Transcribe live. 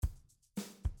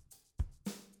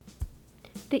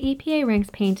The EPA ranks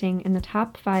painting in the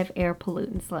top 5 air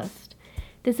pollutants list.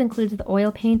 This includes the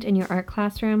oil paint in your art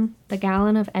classroom, the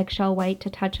gallon of eggshell white to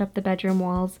touch up the bedroom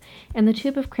walls, and the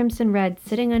tube of crimson red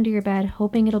sitting under your bed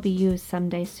hoping it'll be used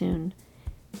someday soon.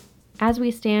 As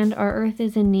we stand, our Earth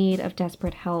is in need of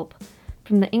desperate help.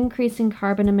 From the increasing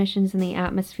carbon emissions in the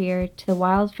atmosphere, to the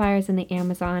wildfires in the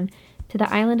Amazon, to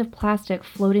the island of plastic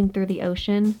floating through the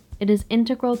ocean, it is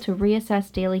integral to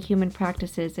reassess daily human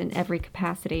practices in every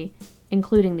capacity,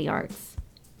 including the arts.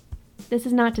 This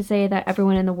is not to say that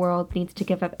everyone in the world needs to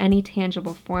give up any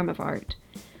tangible form of art.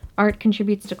 Art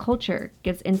contributes to culture,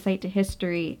 gives insight to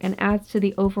history, and adds to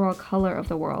the overall color of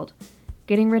the world.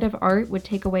 Getting rid of art would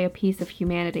take away a piece of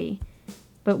humanity.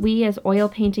 But we as oil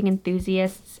painting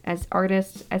enthusiasts, as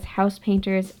artists, as house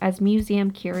painters, as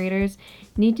museum curators,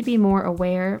 need to be more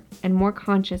aware and more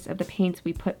conscious of the paints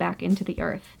we put back into the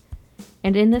earth.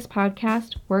 And in this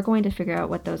podcast, we're going to figure out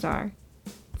what those are.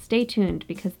 Stay tuned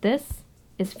because this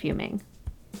is Fuming.